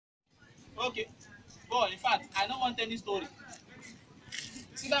Okay. Boy, in fact, I don't want any story.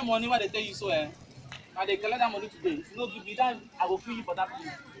 See that money where they tell you so, eh? And they collect that money today. If you no give me that, I will kill you for that place.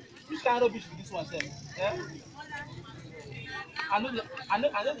 Which kind of rubbish be this one, sir? Eh? I know the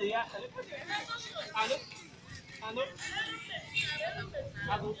yeah. I know, I know.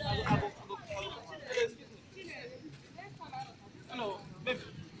 Excuse me. Hello, baby.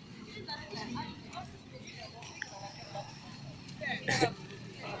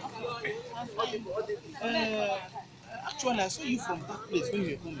 Uh, Actually, I saw you from that place when you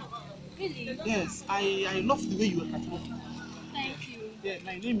were coming. Really? Yes, I love the way you were catwalking. Thank you. Yeah,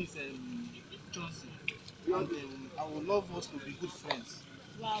 my name is Johnson. And I would love us to be good friends.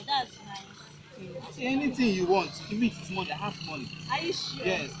 Wow, that's nice. See, anything you want, if it is money, I have money. Are you sure?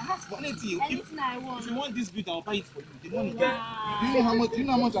 Yes, I have money. Anything I want. If you want this build, I'll buy it for you. The money. Wow. Do you know how much? Do you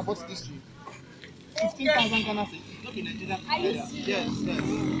know how much I bought this tree? 15,000 Ghana cedis. Not in Nigeria. Are you serious? Yes, yes.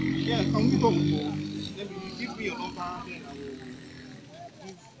 Yeah, can we go before? Then you give me your number, then I will give.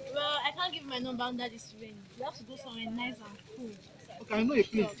 Well, I can't give my number under this rain. We have to go somewhere nice and cool. Okay, I know a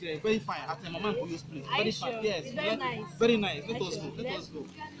place there, very fine. At my mama Koyo's place. Are Very you fine. sure? Yes. It's very nice. Very nice. Let Are you us sure? go. Let us go.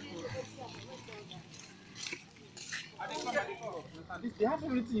 They have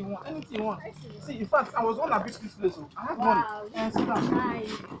everything you want. Anything you want. See, in fact, I was one that beat this place. So I have money. Wow, And this sit down. is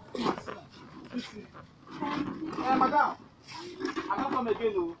nice. Madam, I don't come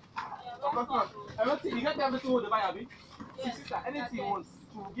again. Everything, you get everything with the buyer, abi? Yes. Sister, anything you want,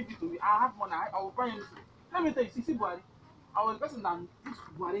 she will give it to me. I have money. I will buy anything. Let me tell you, see, Buhari, I was the person that put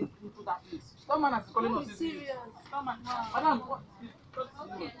Buhari into that place. That man has calling us. Serious? That man, madam, what?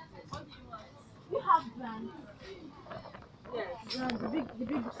 Okay. You have brands. Yes. Brands, the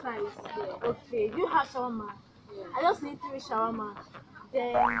big size. Yeah. Okay. You have shawarma. Yeah. I just need 3 shawarma.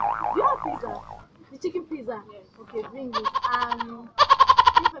 Then you have pizza. The chicken pizza. Yes. Okay, bring it.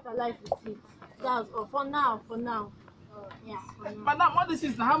 Keep it alive with it. That's all for now. For now. Yeah. For now. Madam, what this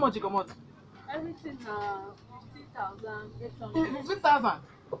is now? How much you come out? Everything 15,800. 15,000.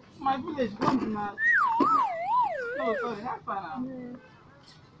 My village comes now. No, sorry, have fun now.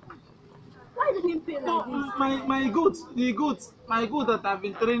 Why did he pay like this? My my goat that I've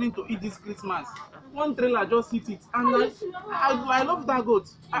been training to eat this Christmas. One trailer just hit it, and I love that goat.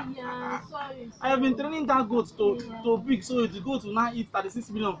 Yeah, sorry. I have been training that goat to big, so the goat will now eat 36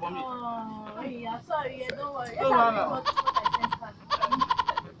 million for me. Oh, yeah, sorry, yeah, don't worry. Don't worry. What I sent back.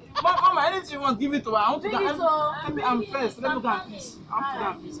 Mama, anything you want, give it to her. I want to Bring it to let me, I'm first. Let me go and peace.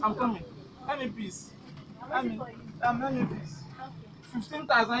 I'm coming. Let me peace. Let me peace.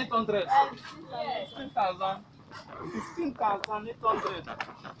 15,800. 15,000. 15,800.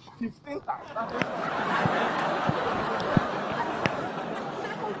 15,000.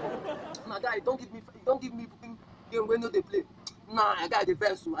 My guy, don't give me booking game when no they play. Nah, I got the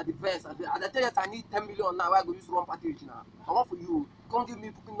best, at the best. I tell you, I need 10 million now. I go use one package now. I want for you. Can't give me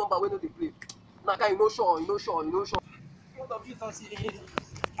booking number when no they play. Nah, guy, you know sure. What of you don't see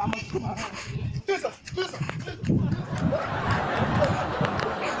how much you have? Jesus.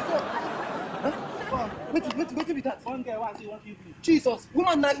 Wait with that. One guy wants one give me. Jesus,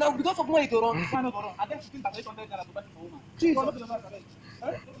 woman, now because of money to run. Why not go wrong? I get 15,800 Ghana to buy for woman. Jesus.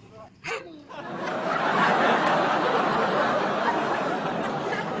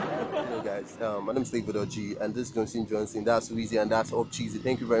 Hello guys, my name is David OG and this is Jonsingjohnson. That's Weezy and that's Up Cheesy.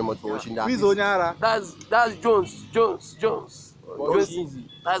 Thank you very much for watching that. That's Jones. Weezy.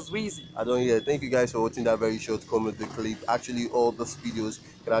 That's Weezy. I don't hear. Thank you guys for watching that very short comedy clip. Actually, all those videos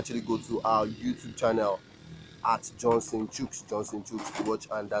can actually go to our YouTube channel at Jonsingjohnson to watch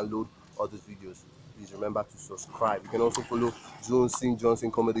and download all these videos. Please remember to subscribe. You can also follow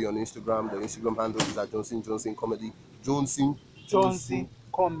Jonsingjohnson Comedy on Instagram. The Instagram handle is at Jonsingjohnson Comedy. Johnson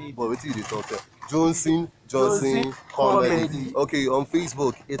Comedy. But wait till you talk there. Jonsingjohnson Comedy. Okay, on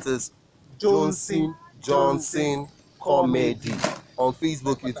Facebook it is Jonsingjohnson Comedy. On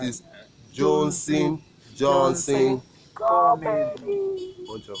Facebook it is Jonsingjohnson Comedy.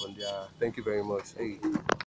 Bunch of them there. Thank you very much. Hey.